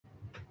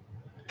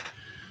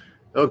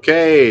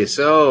Okay,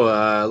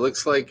 so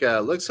looks like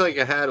I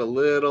had a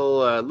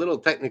little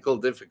technical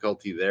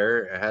difficulty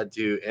there. I had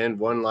to end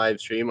one live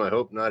stream. I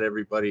hope not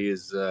everybody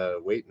is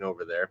waiting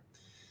over there.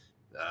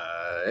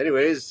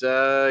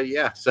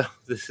 Yeah. So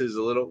this is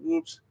a little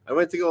whoops. I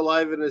went to go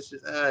live and it's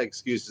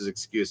just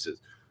excuses.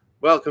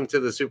 Welcome to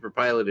the Super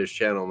Pilotish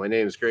channel. My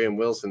name is Graham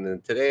Wilson,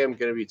 and today I'm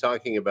going to be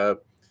talking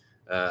about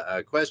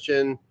a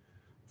question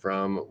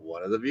from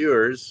one of the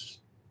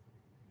viewers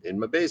in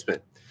my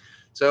basement.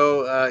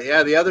 So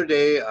yeah, the other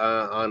day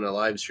on a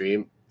live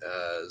stream,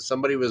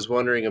 somebody was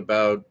wondering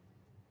about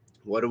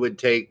what it would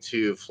take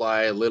to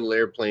fly a little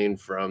airplane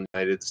from the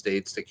United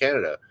States to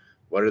Canada.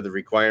 What are the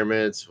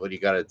requirements? What do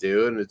you got to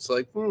do? And it's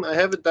like, I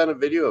haven't done a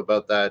video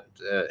about that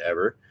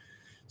ever.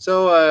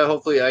 So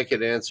hopefully I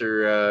can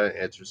answer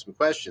some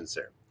questions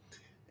there.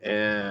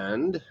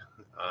 And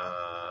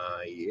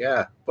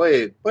yeah,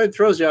 boy, it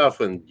throws you off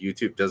when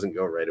YouTube doesn't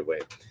go right away.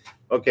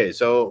 Okay,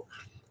 so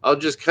I'll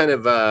just kind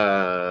of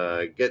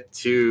get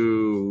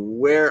to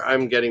where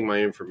I'm getting my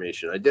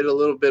information. I did a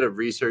little bit of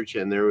research,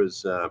 and there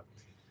was the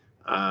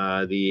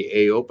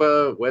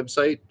AOPA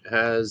website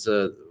has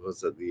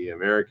what's it, the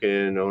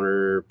American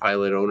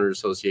Pilot Owner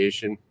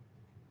Association.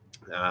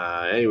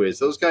 Anyways,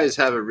 those guys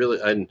have a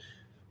really, and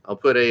I'll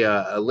put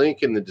a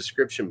link in the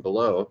description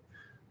below.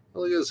 Oh,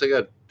 look at this! I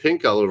got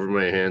pink all over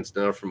my hands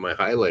now from my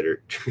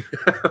highlighter.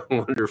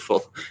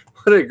 Wonderful!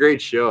 What a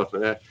great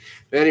show.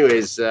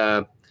 Anyways.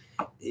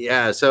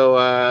 Yeah, so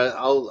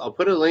I'll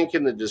put a link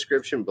in the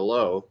description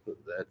below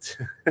that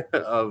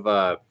of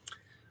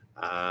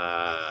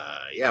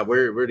yeah,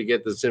 where to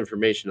get this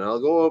information.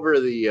 I'll go over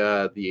the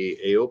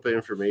AOPA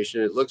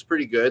information. It looks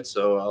pretty good,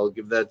 so I'll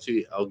give that to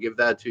you. I'll give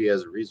that to you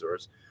as a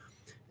resource.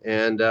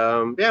 And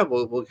yeah,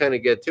 we'll kind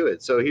of get to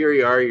it. So here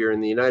you are. You're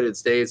in the United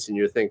States, and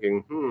you're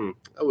thinking,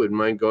 I wouldn't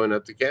mind going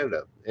up to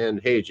Canada.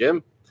 And hey,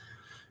 Jim,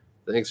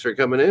 thanks for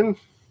coming in.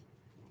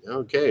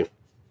 Okay.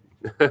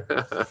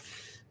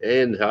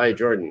 And hi,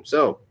 Jordan.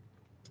 So,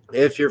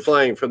 if you're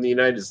flying from the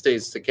United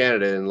States to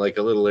Canada in like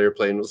a little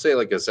airplane, we'll say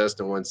like a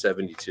Cessna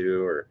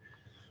 172 or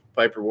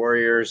Piper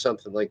Warrior or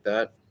something like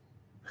that.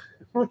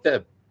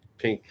 That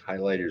pink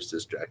highlighter is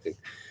distracting.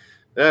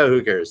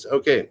 Who cares?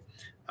 Okay.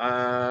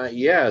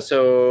 Yeah,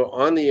 so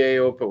on the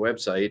AOPA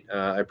website,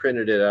 I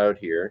printed it out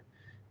here,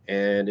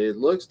 and it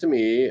looks to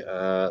me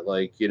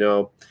like,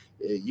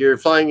 you're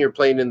flying your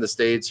plane in the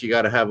States, you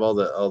got to have all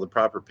the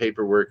proper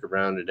paperwork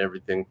around and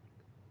everything.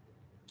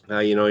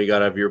 You got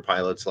to have your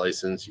pilot's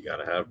license. You got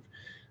to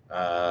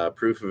have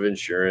proof of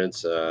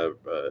insurance. And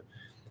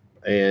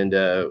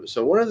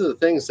so one of the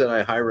things that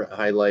I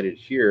highlighted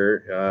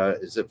here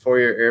is that for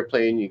your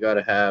airplane, you got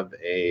to have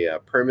a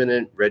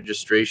permanent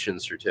registration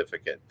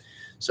certificate.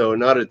 So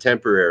not a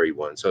temporary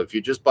one. So if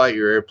you just bought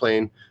your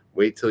airplane,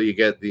 wait till you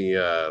get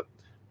we're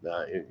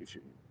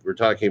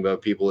talking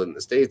about people in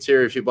the States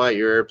here. If you bought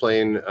your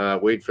airplane,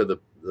 wait for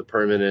the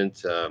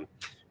permanent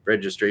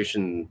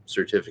registration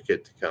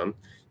certificate to come.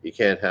 You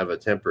can't have a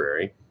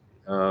temporary.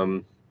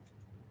 Okay,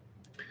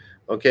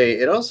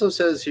 it also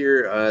says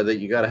here that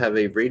you got to have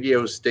a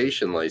radio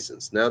station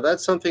license. Now,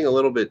 that's something a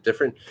little bit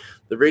different.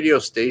 The radio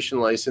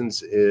station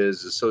license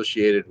is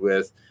associated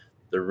with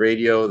the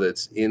radio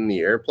that's in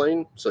the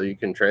airplane, so you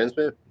can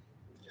transmit.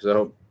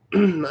 So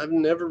I've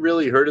never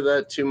really heard of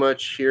that too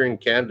much here in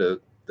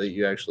Canada, that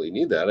you actually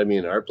need that. I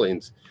mean, our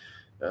planes,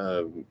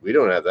 we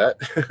don't have that,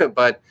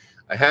 but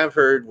I have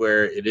heard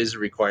where it is a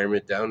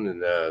requirement down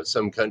in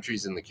some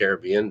countries in the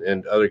Caribbean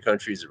and other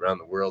countries around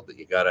the world that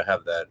you got to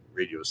have that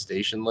radio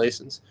station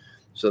license.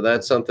 So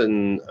that's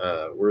something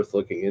worth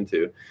looking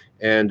into.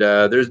 And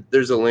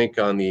there's a link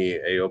on the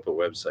AOPA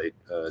website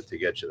to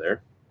get you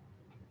there.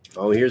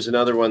 Oh, here's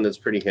another one that's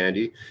pretty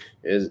handy.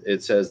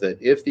 It says that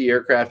if the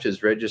aircraft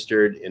is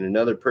registered in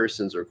another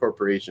person's or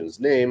corporation's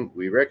name,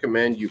 we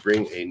recommend you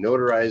bring a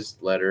notarized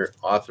letter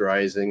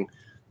authorizing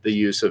the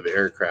use of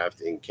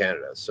aircraft in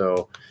Canada.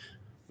 So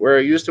where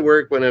I used to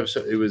work, when it was,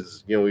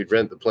 we'd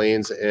rent the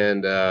planes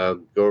and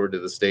go over to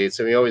the States,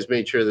 and we always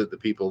made sure that the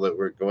people that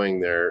were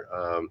going there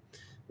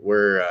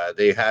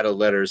they had a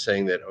letter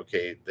saying that,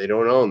 okay, they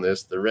don't own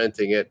this, they're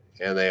renting it,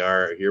 and they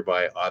are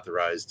hereby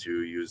authorized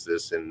to use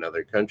this in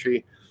another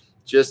country,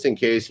 just in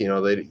case, you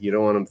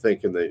don't want them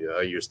thinking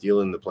that you're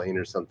stealing the plane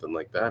or something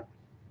like that.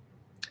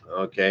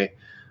 Okay.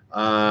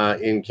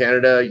 In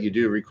Canada, you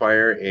do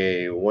require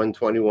a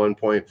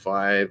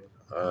 121.5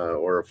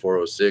 or a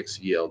 406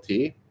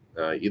 ELT.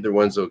 Either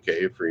one's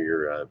okay for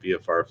your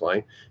VFR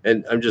flying.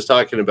 And I'm just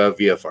talking about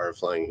VFR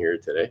flying here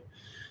today.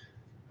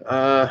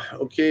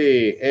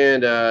 Okay,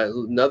 and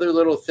another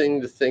little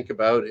thing to think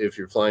about if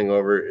you're flying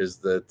over is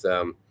that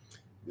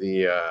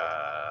the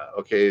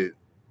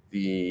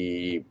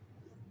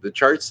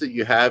charts that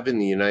you have in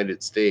the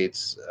United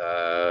States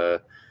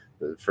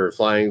for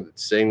flying,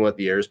 saying what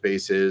the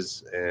airspace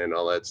is and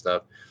all that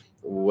stuff,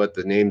 what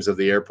the names of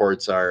the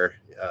airports are,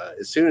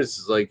 as soon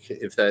as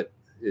if that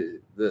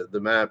the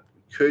map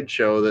could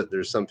show that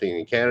there's something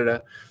in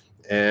Canada,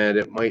 and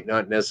it might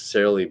not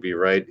necessarily be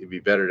right. It'd be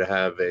better to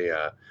have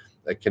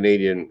a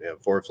Canadian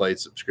 4-flight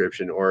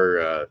subscription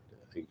or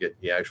you get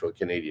the actual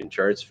Canadian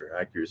charts for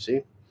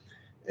accuracy.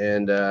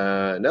 And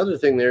another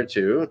thing there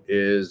too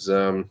is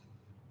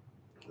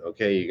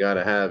okay, you got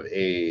to have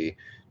a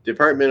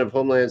Department of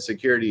Homeland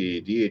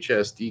Security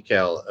DHS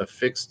decal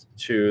affixed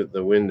to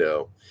the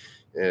window.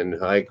 And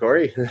hi,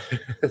 Corey.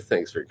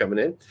 Thanks for coming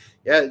in.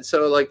 Yeah,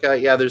 so like,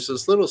 yeah, there's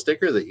this little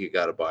sticker that you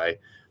got to buy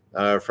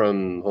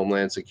from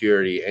Homeland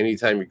Security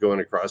anytime you're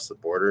going across the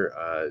border.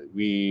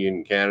 We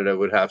in Canada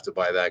would have to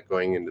buy that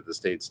going into the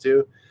States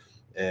too.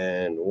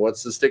 And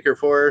what's the sticker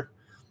for?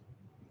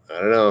 I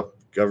don't know.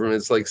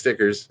 Governments like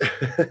stickers.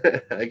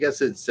 I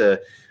guess it's a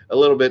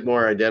little bit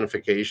more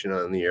identification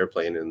on the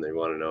airplane, and they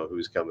want to know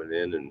who's coming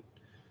in and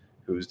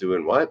who's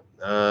doing what.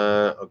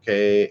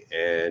 Okay,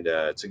 and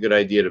it's a good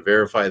idea to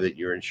verify that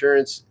your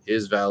insurance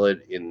is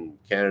valid in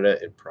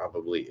Canada. It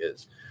probably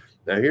is.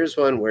 Now, here's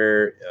one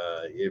where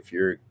if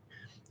you're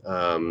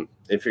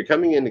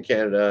coming into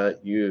Canada,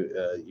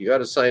 you got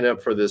to sign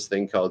up for this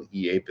thing called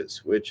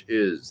EAPIS, which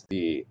is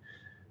the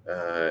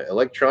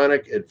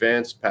Electronic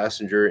Advanced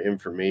Passenger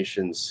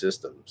Information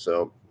System.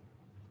 So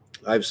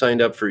I've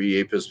signed up for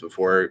EAPIS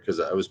before because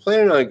I was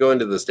planning on going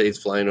to the States,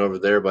 flying over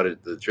there,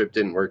 but the trip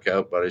didn't work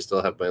out. But I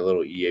still have my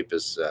little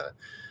EAPIS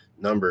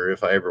number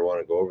if I ever want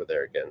to go over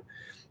there again.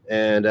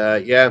 And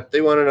yeah,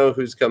 they want to know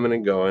who's coming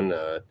and going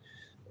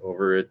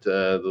over at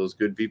those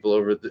good people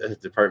over at the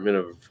Department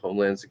of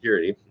Homeland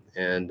Security.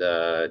 And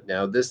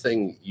now this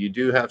thing, you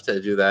do have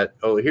to do that.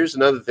 Oh, here's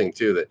another thing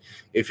too, that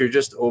if you're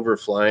just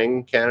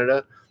overflying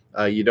Canada,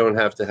 you don't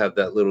have to have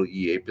that little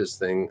EAPIS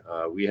thing.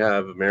 We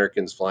have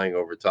Americans flying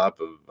over top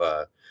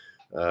of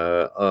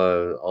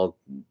all,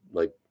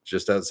 like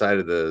just outside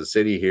of the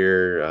city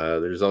here.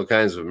 There's all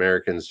kinds of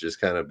Americans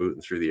just kind of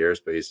booting through the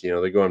airspace. You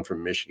know, they're going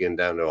from Michigan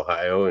down to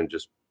Ohio and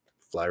just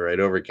fly right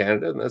over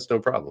Canada, and that's no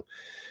problem.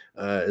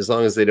 As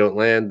long as they don't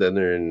land, then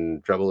they're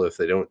in trouble if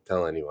they don't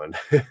tell anyone.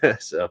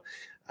 So,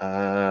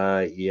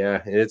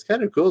 yeah, and it's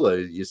kind of cool.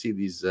 You see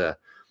these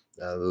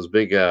those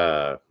big what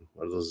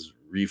are those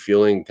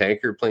refueling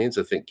tanker planes?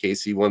 I think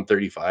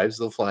KC-135s.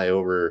 They'll fly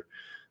over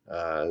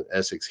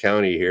Essex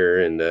County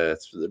here, and they're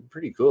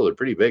pretty cool. They're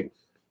pretty big,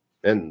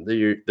 and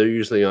they're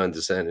usually on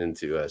descent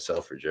into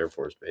Selfridge Air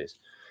Force Base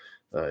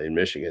in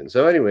Michigan.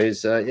 So,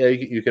 anyways, yeah,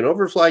 you can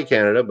overfly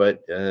Canada,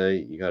 but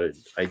you got to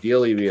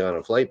ideally be on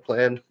a flight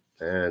plan,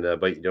 and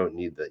but you don't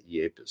need the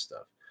EAPIS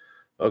stuff.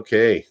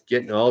 Okay,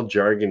 getting all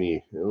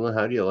jargony.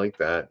 How do you like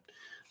that?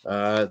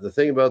 The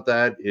thing about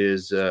that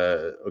is,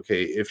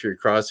 okay, if you're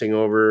crossing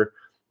over,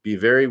 be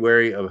very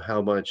wary of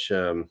how much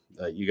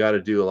you got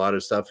to do a lot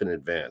of stuff in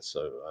advance.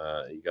 So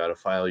you got to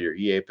file your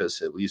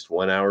EAPIS at least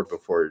 1 hour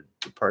before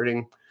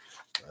departing.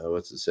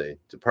 What's it say?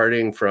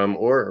 Departing from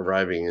or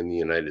arriving in the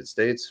United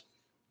States.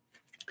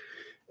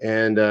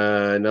 And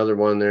another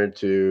one there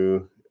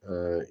too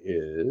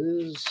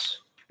is,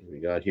 we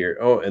got here.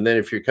 Oh, and then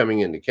if you're coming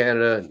into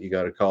Canada, you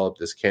got to call up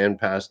this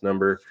CanPass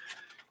number,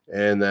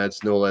 and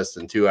that's no less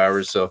than 2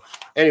 hours. So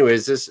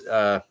anyways, this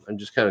I'm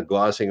just kind of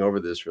glossing over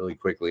this really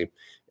quickly.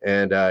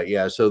 And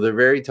yeah, so they're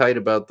very tight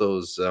about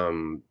those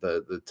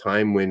the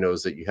time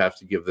windows that you have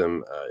to give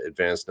them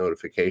advanced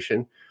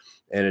notification.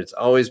 And it's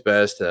always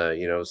best,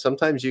 you know,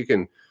 sometimes you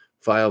can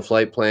file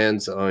flight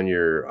plans on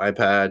your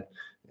iPad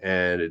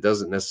and it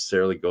doesn't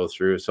necessarily go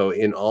through. So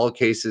in all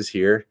cases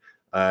here,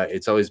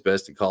 it's always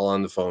best to call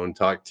on the phone,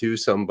 talk to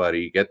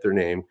somebody, get their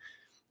name.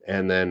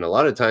 And then a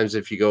lot of times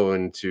if you go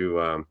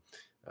into,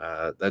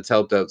 that's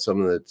helped out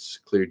someone that's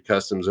cleared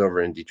customs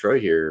over in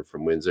Detroit here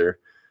from Windsor.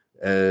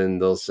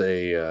 And they'll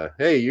say,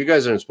 hey, you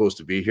guys aren't supposed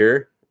to be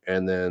here.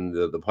 And then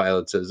the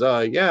pilot says,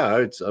 yeah,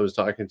 I was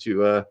talking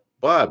to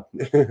Bob.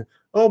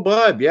 Oh,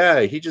 Bob,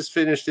 yeah, he just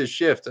finished his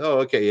shift. Oh,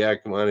 okay, yeah,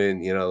 come on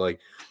in. You know,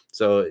 like,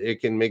 so it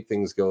can make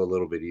things go a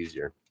little bit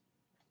easier.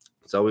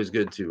 It's always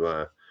good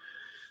to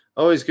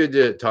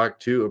talk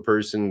to a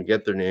person,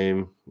 get their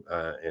name,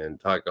 and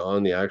talk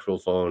on the actual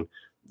phone.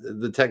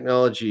 The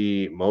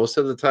technology most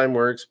of the time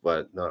works,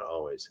 but not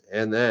always.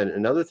 And then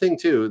another thing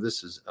too,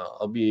 this is,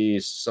 I'll be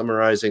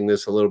summarizing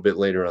this a little bit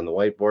later on the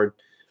whiteboard.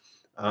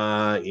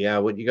 Yeah,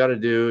 what you got to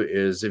do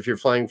is if you're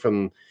flying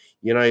from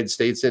United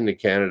States into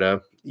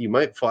Canada, you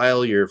might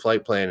file your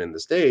flight plan in the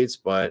States,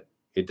 but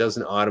it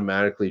doesn't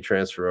automatically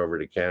transfer over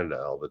to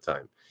Canada all the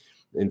time.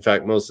 In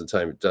fact, most of the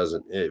time it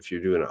doesn't. If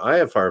you're doing an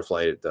IFR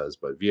flight, it does,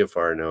 but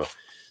VFR, no.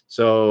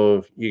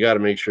 So you got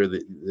to make sure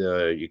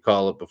that you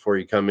call up before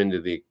you come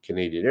into the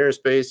Canadian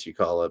airspace. You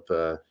call up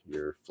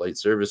your flight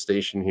service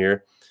station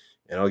here,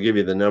 and I'll give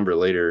you the number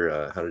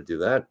later how to do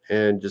that.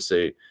 And just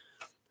say,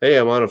 hey,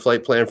 I'm on a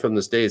flight plan from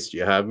the States. Do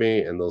you have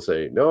me? And they'll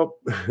say,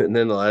 nope. And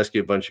then they'll ask you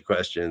a bunch of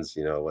questions,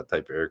 you know, what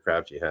type of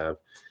aircraft you have.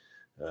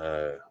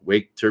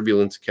 Wake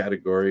turbulence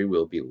category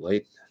will be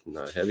light,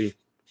 not heavy.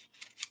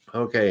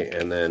 Okay,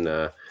 and then,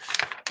 yeah,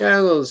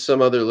 there's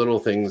some other little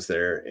things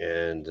there.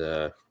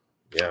 And,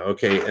 yeah,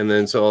 okay. And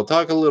then, so I'll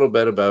talk a little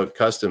bit about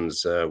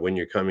customs when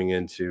you're coming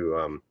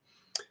into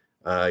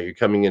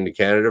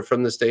Canada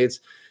from the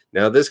States.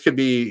 Now, this could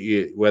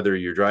be whether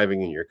you're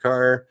driving in your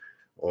car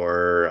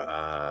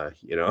or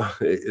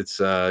it's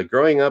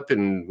growing up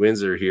in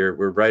Windsor here.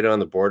 We're right on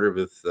the border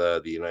with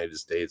the United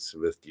States,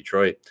 with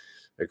Detroit,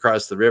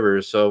 across the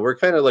river. So we're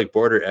kind of like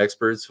border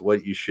experts,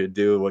 what you should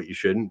do, what you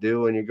shouldn't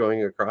do when you're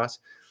going across.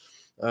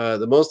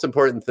 The most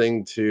important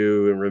thing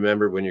to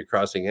remember when you're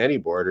crossing any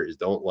border is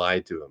don't lie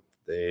to them.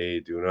 They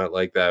do not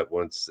like that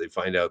once they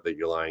find out that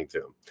you're lying to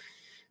them.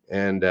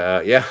 And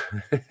yeah,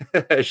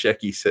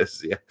 Shecky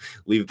says, yeah,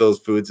 leave those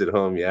foods at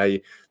home. Yeah,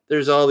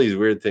 there's all these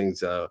weird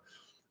things.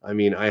 I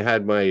mean, I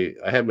had my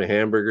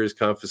hamburgers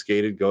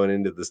confiscated going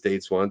into the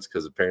States once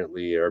because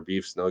apparently our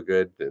beef's no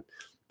good.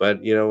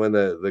 But when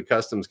the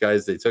customs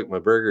guys, they took my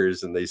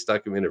burgers and they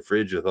stuck them in a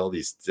fridge with all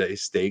these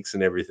steaks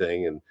and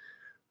everything, and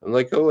I'm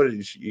like, oh, what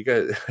did you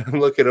guys? I'm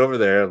looking over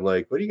there. I'm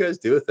like, what do you guys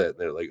do with it? And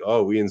they're like,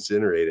 oh, we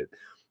incinerate it.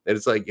 And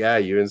it's like, yeah,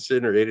 you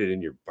incinerate it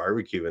in your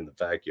barbecue in the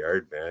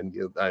backyard, man.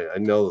 I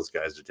know those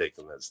guys are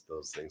taking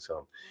those things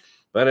home.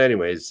 But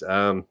anyways,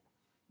 yeah,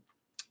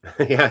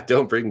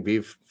 don't bring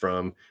beef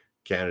from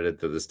Canada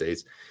to the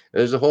States.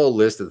 And there's a whole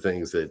list of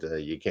things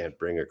that you can't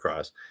bring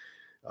across.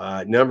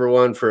 Number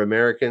one for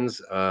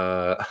Americans,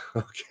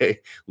 okay,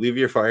 leave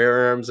your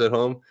firearms at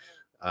home.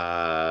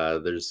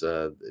 There's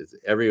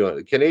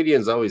everyone,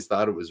 Canadians always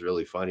thought it was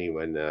really funny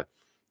when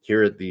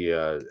here at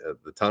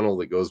the tunnel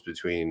that goes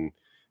between,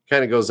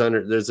 kind of goes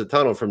under, there's a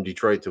tunnel from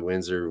Detroit to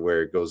Windsor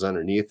where it goes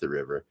underneath the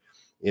river,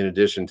 in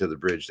addition to the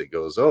bridge that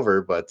goes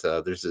over. But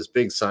there's this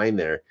big sign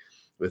there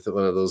with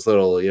one of those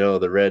little,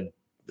 the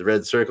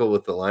red circle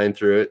with the line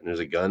through it, and there's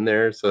a gun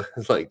there. So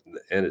it's like,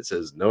 and it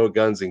says no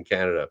guns in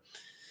Canada.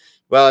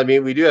 Well, I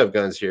mean, we do have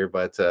guns here,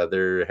 but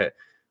they're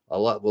a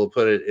lot. We'll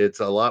put it. It's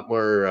a lot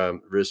more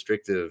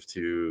restrictive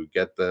to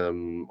get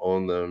them,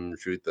 own them,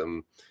 shoot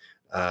them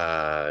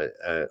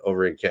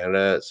over in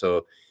Canada.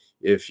 So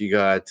if you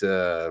got,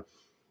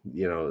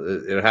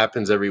 it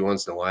happens every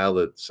once in a while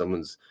that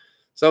someone's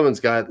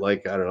got,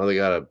 like, I don't know, they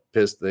got a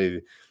pistol.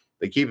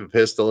 They keep a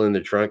pistol in the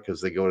trunk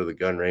because they go to the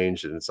gun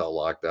range and it's all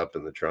locked up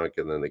in the trunk,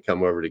 and then they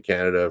come over to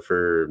Canada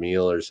for a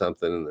meal or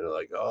something, and they're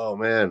like, oh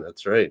man,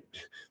 that's right.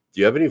 Do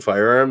you have any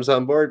firearms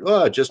on board?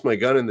 Oh, just my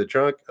gun in the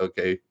trunk.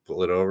 Okay,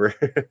 pull it over.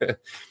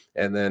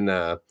 And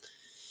then,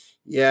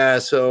 yeah,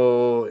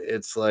 so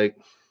it's like,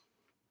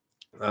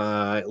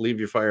 leave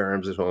your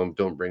firearms at home.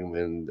 Don't bring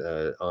them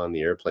in on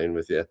the airplane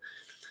with you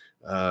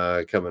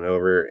coming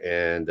over.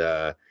 And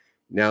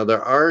now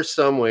there are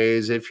some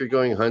ways, if you're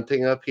going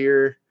hunting up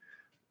here,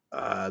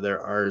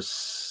 there are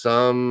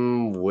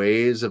some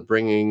ways of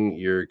bringing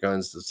your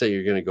guns. Let's say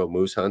you're going to go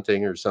moose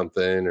hunting or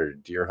something, or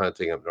deer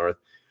hunting up north.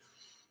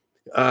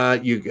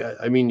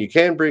 You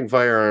can bring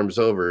firearms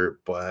over,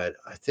 but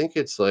I think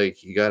it's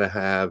like you got to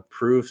have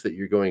proof that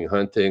you're going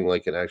hunting,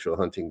 like an actual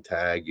hunting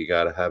tag. You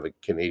got to have a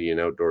Canadian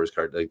outdoors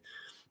card. Like,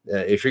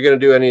 if you're going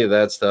to do any of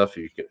that stuff,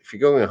 if you're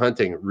going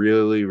hunting,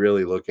 really,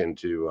 really look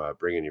into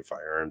bringing your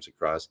firearms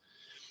across.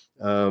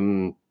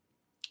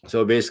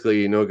 So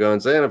basically, no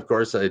guns. And of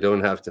course, I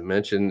don't have to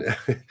mention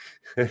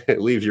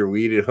leave your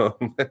weed at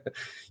home.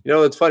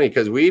 It's funny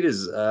because weed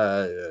is,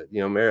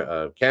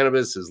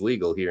 cannabis is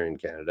legal here in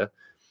Canada.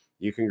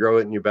 You can grow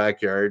it in your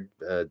backyard,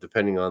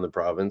 depending on the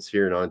province.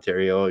 Here in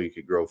Ontario, you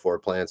could grow 4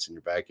 plants in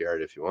your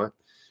backyard if you want.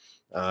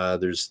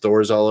 There's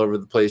stores all over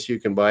the place you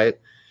can buy it.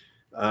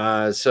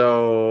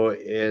 So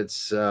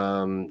it's,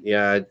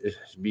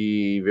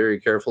 be very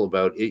careful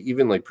about it.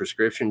 Even like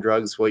prescription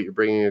drugs, what you're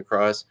bringing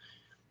across.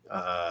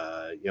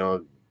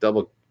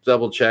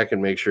 Double check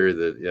and make sure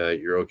that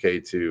you're okay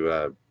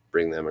to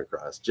bring them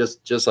across.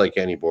 Just like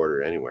any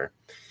border anywhere.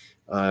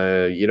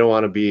 You don't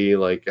want to be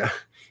like.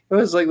 It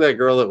was like that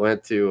girl that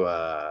went to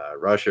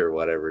Russia or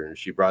whatever, and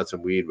she brought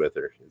some weed with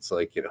her. It's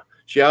like,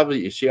 she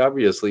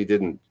obviously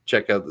didn't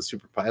check out the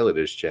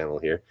superpilotish channel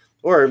here.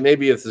 Or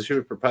maybe if the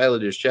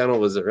superpilotish channel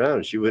was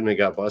around, she wouldn't have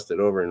got busted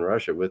over in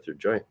Russia with her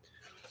joint.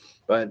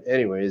 But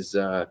anyways,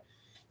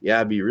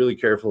 be really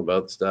careful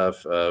about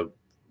stuff.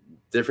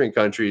 Different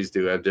countries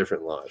do have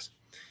different laws.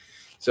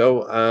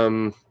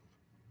 So,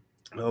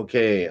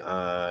 okay,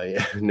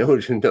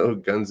 no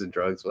guns and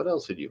drugs. What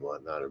else would you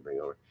want not to bring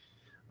over?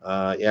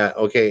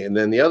 Okay. And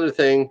then the other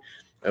thing,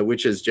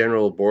 which is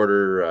general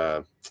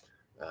border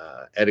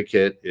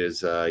etiquette,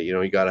 is,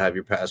 you got to have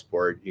your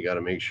passport. You got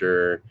to make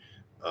sure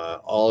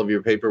all of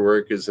your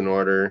paperwork is in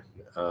order.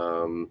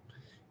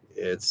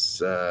 It's,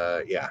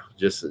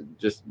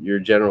 just your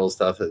general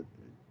stuff.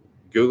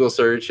 Google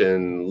search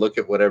and look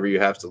at whatever you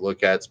have to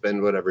look at.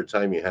 Spend whatever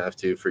time you have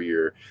to for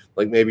your,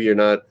 like, maybe you're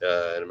not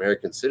an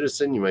American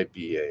citizen. You might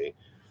be a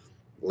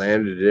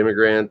landed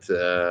immigrant,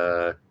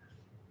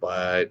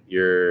 but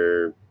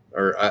you're,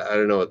 or I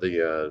don't know what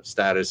the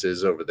status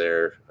is over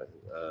there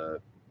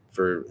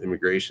for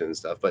immigration and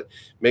stuff, but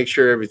make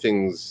sure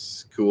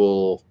everything's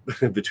cool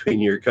between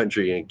your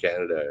country and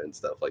Canada and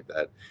stuff like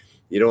that.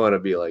 You don't want to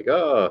be like,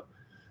 oh,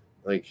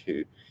 like,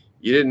 you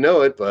didn't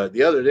know it, but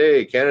the other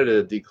day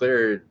Canada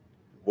declared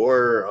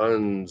war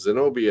on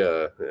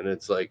Zenobia, and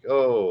it's like,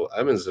 oh,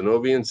 I'm a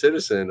Zenobian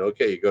citizen.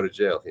 Okay, you go to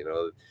jail.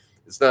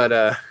 It's not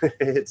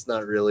it's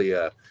not really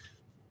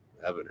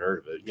haven't heard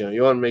of it.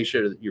 You want to make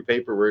sure that your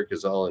paperwork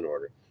is all in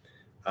order.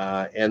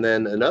 And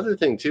then another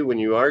thing too, when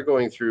you are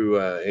going through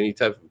any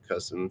type of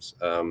customs,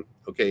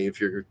 okay, if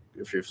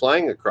you're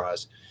flying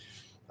across,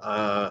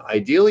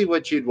 ideally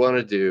what you'd want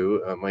to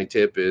do, my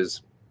tip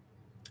is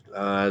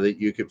that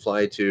you could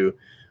fly to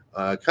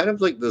kind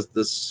of like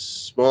the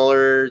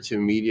smaller to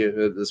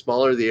medium, the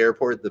smaller the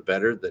airport, the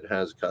better that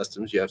has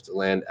customs. You have to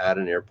land at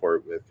an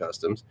airport with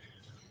customs.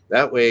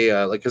 That way,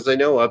 like, because I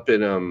know up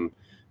in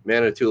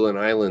Manitoulin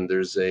Island,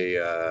 there's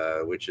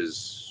a which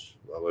is,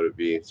 what would it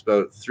be? It's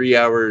about 3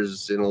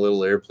 hours in a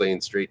little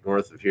airplane straight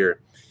north of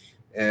here.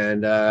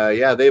 And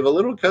yeah, they have a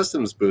little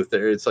customs booth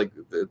there. It's like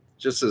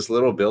just this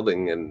little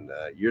building. And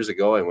years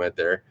ago, I went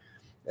there,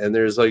 and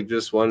there's like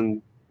just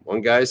one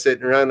guy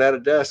sitting around at a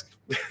desk.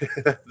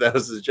 That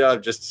was his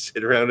job, just to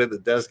sit around at the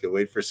desk and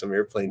wait for some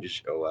airplane to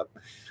show up.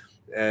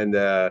 And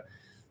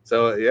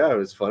so yeah, it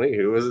was funny.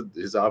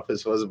 His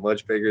office wasn't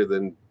much bigger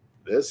than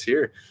this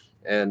here,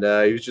 and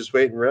he was just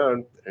waiting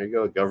around. There you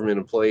go, a government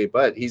employee.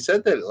 But he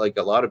said that like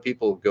a lot of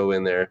people go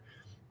in there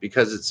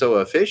because it's so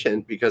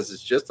efficient, because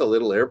it's just a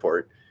little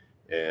airport,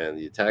 and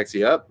you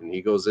taxi up, and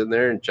he goes in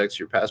there and checks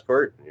your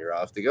passport, and you're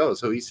off to go.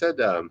 So he said,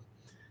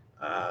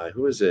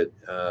 who is it?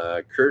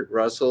 Kurt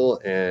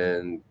Russell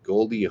and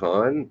Goldie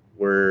Hawn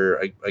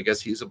were, I guess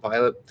he's a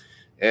pilot,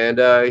 and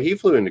he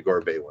flew into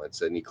Gore Bay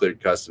once, and he cleared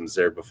customs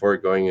there before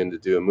going in to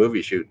do a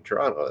movie shoot in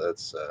Toronto.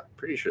 That's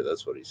pretty sure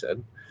that's what he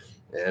said,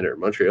 or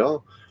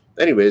Montreal.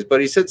 Anyways, but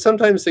he said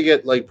sometimes they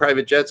get like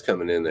private jets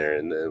coming in there,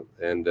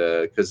 and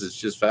because it's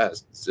just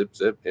fast, zip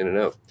zip in and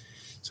out.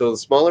 So the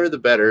smaller the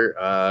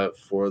better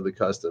for the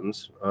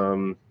customs.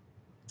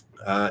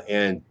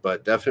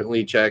 But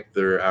definitely check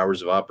their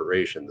hours of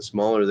operation. The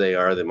smaller they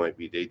are, they might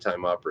be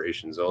daytime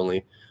operations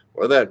only,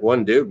 or that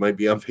one dude might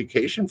be on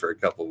vacation for a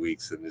couple of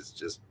weeks and it's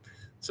just,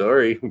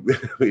 sorry,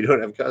 we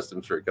don't have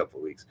customs for a couple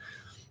of weeks.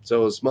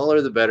 So the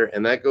smaller the better,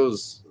 and that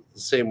goes the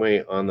same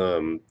way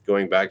on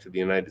going back to the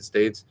United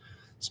States.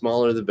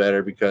 Smaller the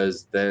better,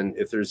 because then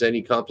if there's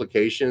any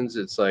complications,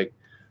 it's like,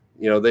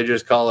 they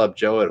just call up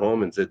Joe at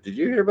home and said, "Did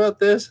you hear about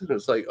this?" And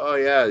it's like, "Oh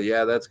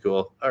yeah, that's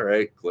cool. All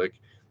right, click."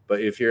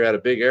 But if you're at a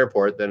big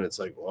airport, then it's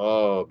like,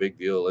 whoa, big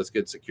deal. Let's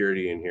get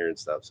security in here and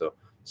stuff. So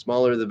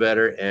smaller the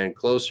better, and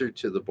closer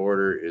to the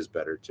border is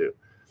better too.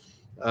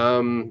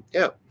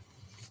 Yeah.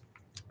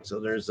 So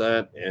there's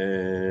that.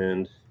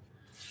 And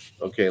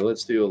okay,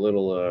 let's do a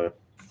little.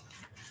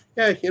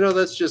 Yeah,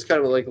 that's just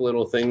kind of like a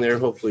little thing there.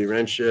 Hopefully,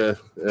 Wrench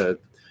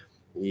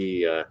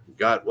he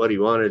got what he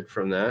wanted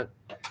from that.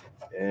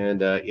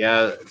 And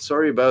yeah,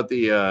 sorry about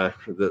the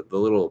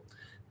little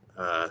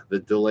the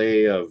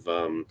delay of.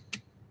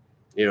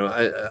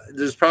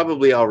 There's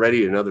probably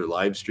already another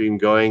live stream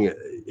going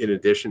in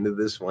addition to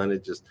this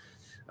one.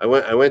 I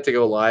went to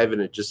go live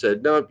and it just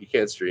said, nope, you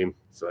can't stream.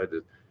 So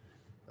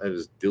I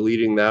was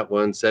deleting that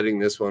one, setting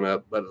this one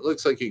up, but it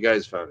looks like you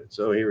guys found it.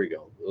 So here we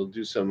go. We'll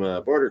do some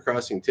border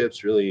crossing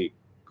tips really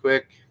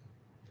quick.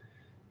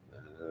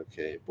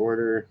 Okay,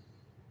 border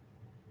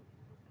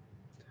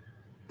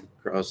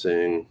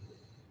crossing.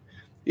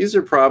 These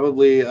are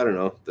probably, I don't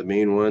know, the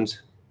main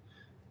ones.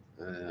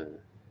 Then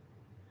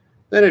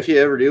if you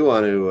ever do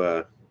want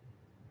to,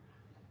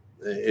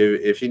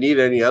 if you need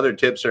any other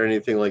tips or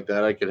anything like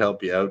that, I could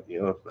help you out.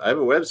 I have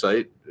a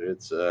website.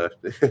 It's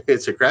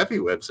it's a crappy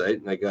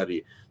website, and I got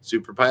a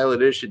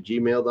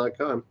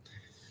superpilotish@gmail.com.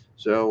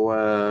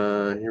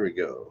 So here we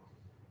go.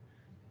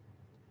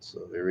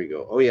 So there we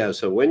go. Oh yeah.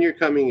 So when you're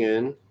coming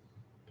in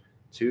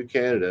to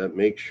Canada,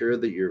 make sure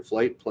that your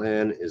flight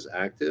plan is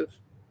active.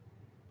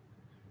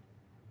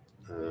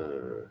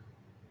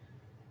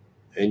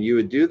 And you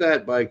would do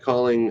that by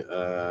calling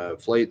a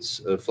flight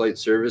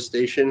service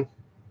station.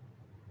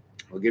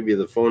 I'll give you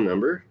the phone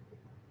number.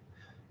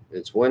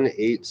 It's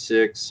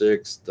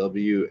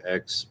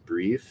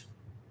 1-866-WX-BRIEF.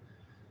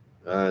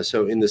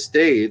 So in the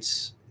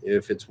States,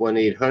 if it's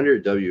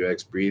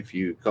 1-800-WX-BRIEF,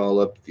 you call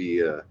up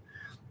the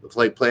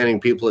flight planning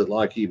people at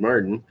Lockheed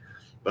Martin.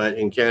 But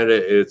in Canada,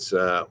 it's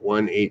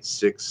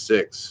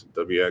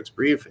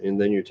 1-866-WX-BRIEF, and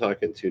then you're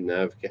talking to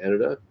Nav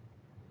Canada.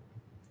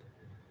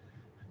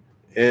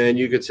 And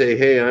you could say,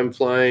 hey, I'm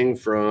flying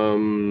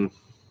from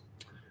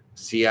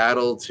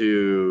Seattle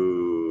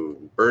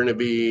to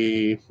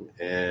Burnaby,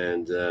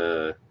 and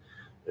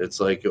it's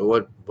like,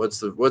 what's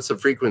the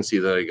frequency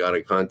that I got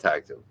to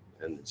contact him?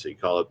 And so you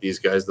call up these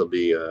guys. They'll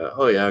be,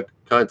 oh yeah,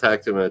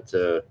 contact him at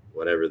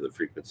whatever the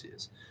frequency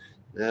is.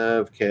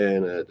 Nav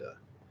Canada.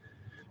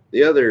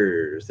 The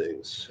other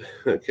things.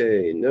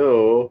 Okay,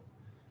 no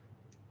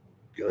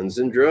guns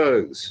and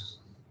drugs.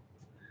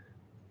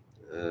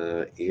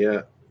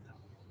 Yeah.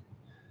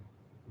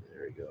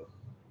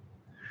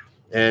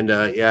 And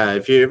yeah,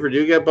 if you ever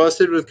do get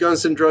busted with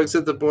guns and drugs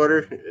at the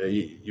border,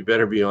 you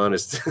better be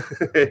honest.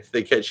 If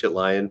they catch you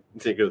lying,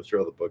 they're going to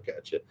throw the book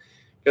at you.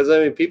 Because, I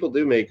mean, people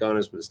do make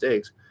honest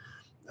mistakes.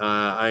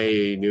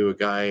 I knew a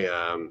guy,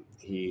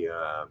 he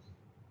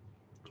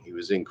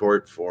was in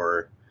court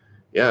for,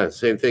 yeah,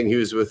 same thing. He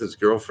was with his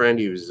girlfriend.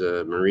 He was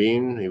a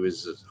Marine. He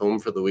was home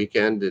for the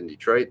weekend in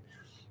Detroit.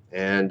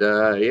 And,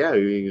 yeah,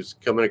 he was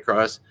coming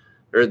across.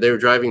 or they were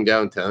driving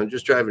downtown,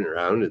 just driving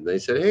around, and they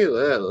said, "Hey,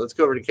 let's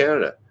go over to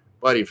Canada."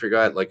 But he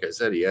forgot, like I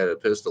said, he had a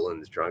pistol in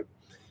his trunk.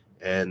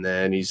 And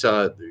then he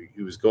saw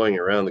he was going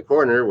around the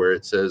corner where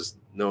it says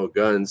no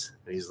guns.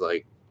 And he's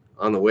like,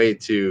 on the way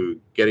to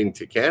getting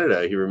to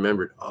Canada, he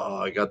remembered, oh,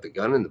 I got the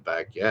gun in the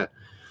back. Yeah.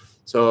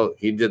 So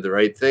he did the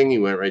right thing. He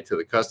went right to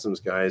the customs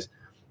guys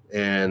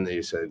and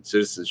they said,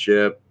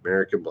 citizenship,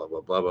 American, blah,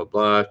 blah, blah, blah,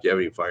 blah. Do you have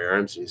any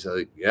firearms? And he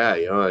said, yeah,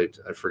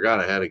 I forgot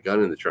I had a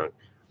gun in the trunk.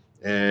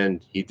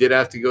 And he did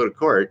have to go to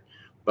court,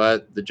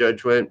 but the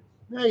judge went,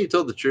 yeah, you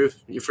told the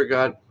truth. You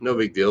forgot. No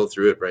big deal.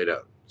 Threw it right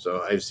out.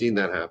 So I've seen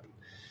that happen.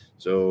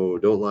 So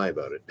don't lie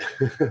about it.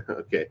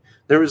 Okay.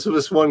 There was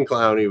this one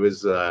clown. He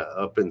was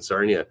up in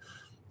Sarnia.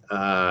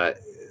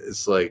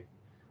 It's like,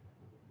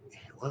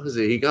 what was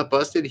it? He got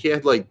busted. He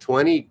had like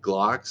 20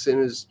 Glocks in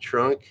his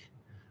trunk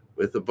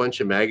with a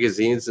bunch of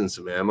magazines and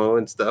some ammo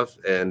and stuff.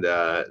 And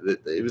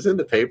it was in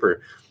the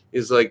paper.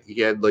 He's like, he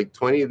had like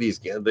 20 of these.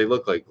 They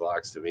look like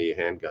Glocks to me,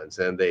 handguns.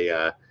 And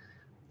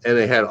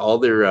they had all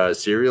their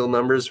serial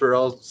numbers were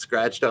all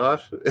scratched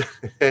off.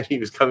 And he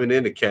was coming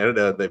into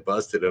Canada and they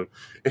busted him.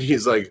 And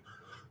he's like,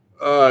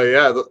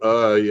 yeah,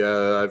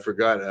 I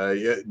forgot.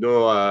 Yeah,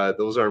 no,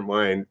 those aren't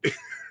mine.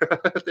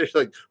 They're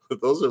like,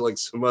 those are like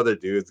some other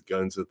dude's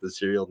guns with the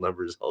serial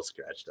numbers all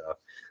scratched off.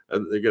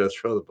 They're gonna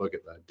throw the book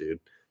at that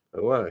dude.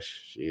 Like, wow,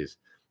 jeez.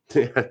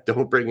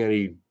 Don't bring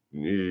any.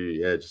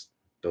 Yeah, just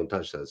don't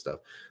touch that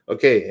stuff.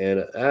 Okay, and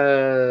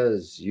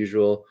as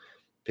usual,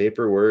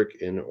 paperwork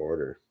in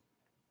order.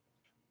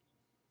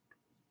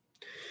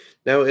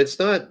 Now it's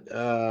not.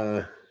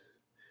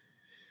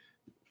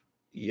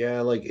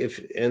 Yeah, like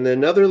and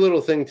another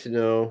little thing to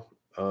know,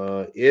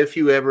 if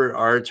you ever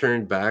are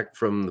turned back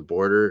from the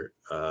border,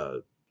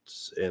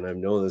 and I've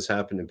known this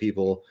happen to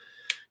people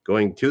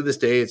going to the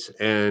States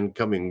and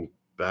coming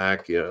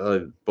back,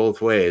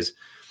 both ways.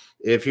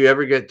 If you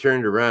ever get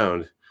turned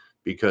around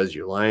because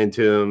you're lying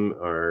to them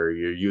or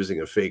you're using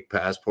a fake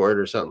passport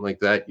or something like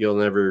that, you'll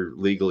never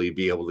legally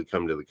be able to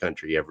come to the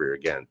country ever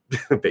again.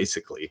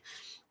 Basically,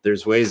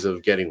 there's ways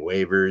of getting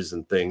waivers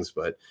and things,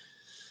 but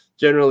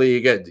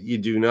generally you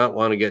do not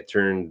want to get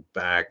turned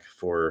back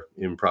for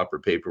improper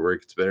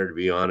paperwork. It's better to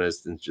be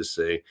honest and just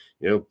say,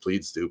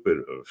 plead stupid.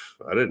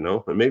 I didn't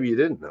know. And maybe you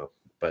didn't know,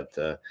 but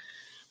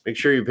make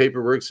sure your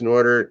paperwork's in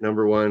order.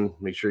 Number one,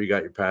 make sure you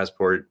got your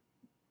passport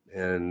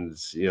and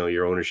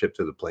your ownership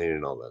to the plane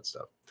and all that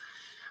stuff.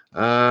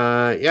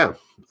 Yeah.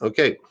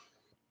 Okay.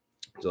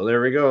 So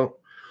there we go.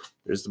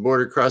 There's the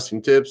border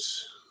crossing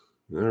tips.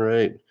 All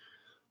right.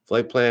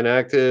 Flight plan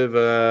active.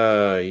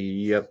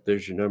 Yep,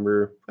 there's your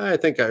number. I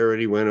think I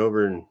already went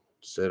over and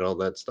said all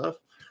that stuff.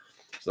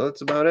 So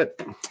that's about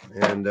it.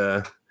 And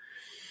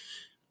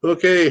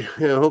okay,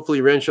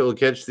 hopefully Renshaw will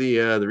catch the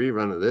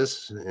rerun of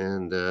this.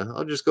 And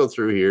I'll just go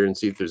through here and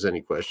see if there's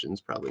any questions.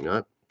 Probably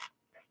not.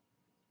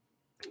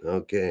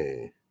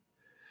 Okay.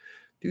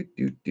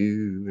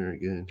 Very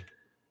good.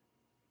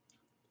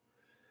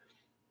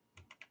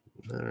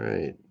 All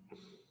right.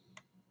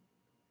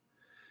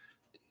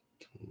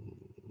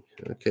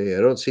 Okay, I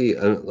don't see.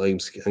 I'm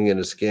going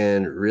to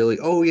scan really.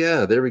 Oh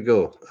yeah, there we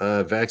go.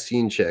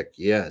 Vaccine check.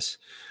 Yes,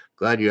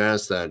 glad you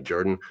asked that,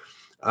 Jordan.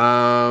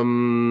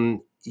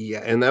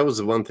 Yeah, and that was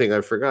the one thing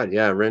I forgot.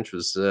 Yeah, Wrench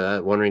was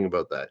wondering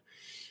about that.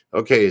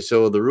 Okay,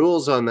 so the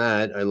rules on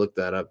that, I looked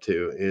that up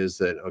too, is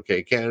that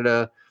okay,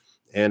 Canada,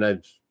 and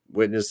I've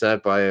witnessed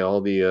that by all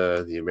the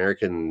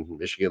American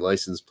Michigan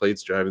license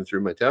plates driving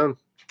through my town.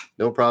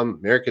 No problem.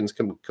 Americans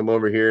come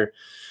over here.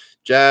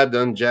 Jabbed,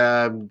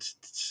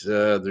 unjabbed,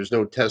 there's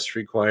no tests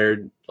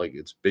required. Like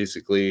it's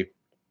basically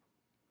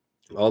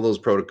all those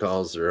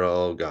protocols are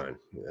all gone.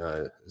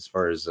 As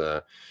far as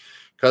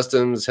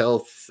customs,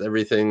 health,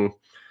 everything,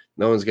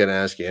 no one's going to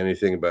ask you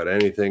anything about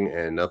anything,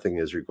 and nothing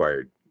is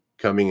required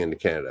coming into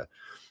Canada.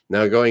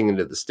 Now going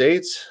into the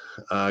States,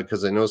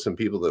 because I know some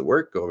people that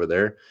work over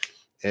there,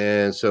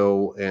 and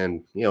so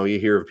you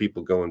hear of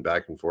people going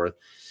back and forth.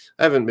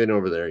 I haven't been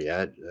over there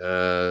yet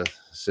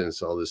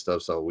since all this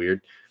stuff's all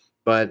weird.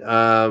 But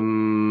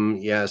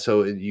yeah,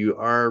 so you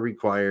are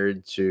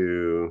required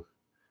to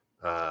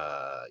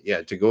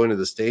to go into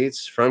the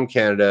States from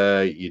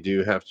Canada. You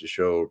do have to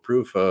show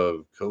proof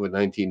of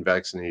COVID-19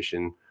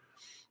 vaccination.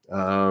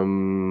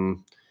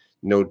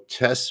 No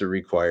tests are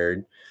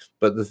required.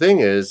 But the thing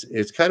is,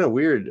 it's kind of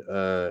weird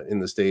in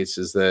the States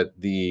is that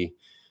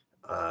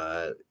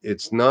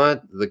it's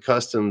not the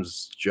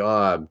customs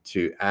job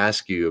to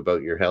ask you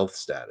about your health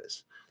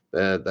status.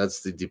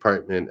 That's the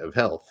Department of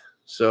Health.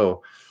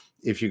 So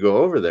if you go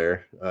over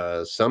there,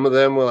 some of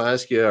them will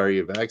ask you, are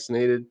you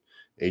vaccinated?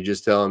 And you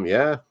just tell them,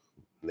 yeah,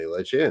 and they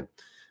let you in.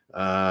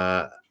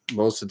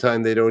 Most of the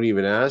time, they don't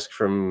even ask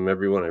from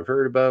everyone I've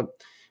heard about.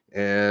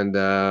 And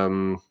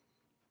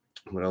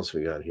what else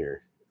we got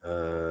here?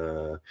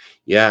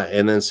 Yeah,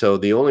 and then so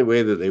the only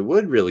way that they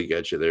would really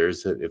get you there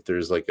is that if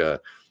there's like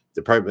a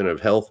Department of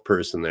Health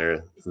person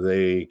there,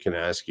 they can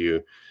ask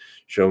you,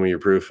 show me your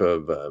proof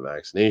of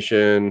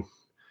vaccination.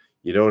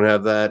 You don't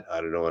have that, I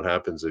don't know what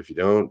happens if you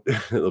don't.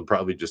 They'll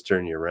probably just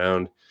turn you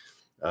around.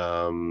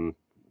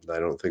 I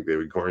don't think they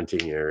would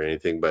quarantine you or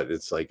anything, but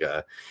it's like,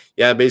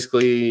 yeah,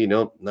 basically,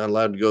 not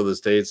allowed to go to the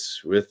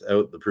States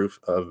without the proof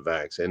of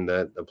vax. And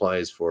that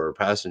applies for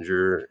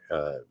passenger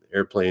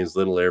airplanes,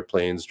 little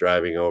airplanes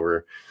driving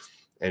over,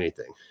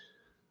 anything.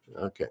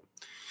 Okay.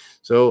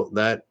 So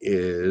that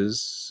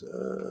is,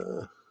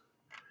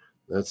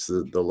 that's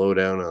the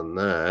lowdown on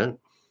that.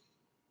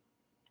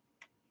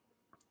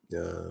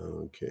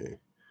 Okay.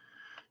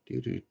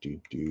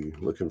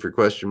 Looking for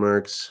question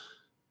marks.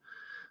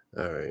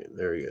 All right,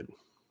 very good.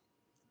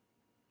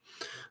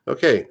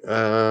 Okay,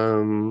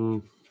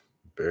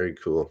 very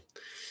cool.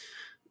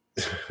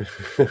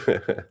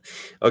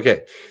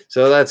 Okay,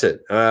 so that's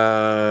it.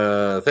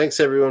 Thanks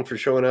everyone for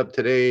showing up.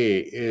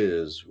 Today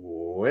is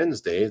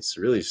Wednesday. It's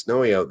really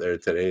snowy out there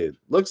today. It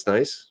looks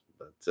nice,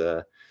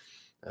 but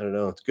I don't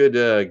know. It's good,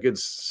 good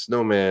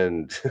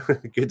snowman,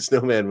 good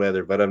snowman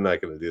weather, but I'm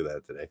not going to do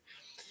that today.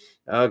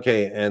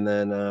 Okay, and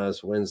then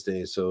it's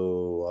Wednesday,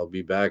 so I'll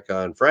be back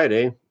on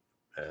Friday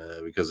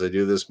because I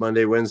do this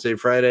Monday, Wednesday,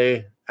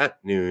 Friday at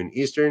noon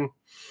Eastern,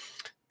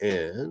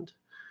 and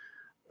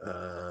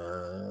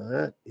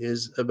that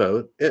is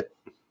about it.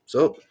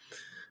 So,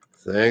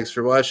 thanks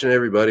for watching,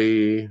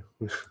 everybody.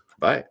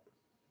 Bye.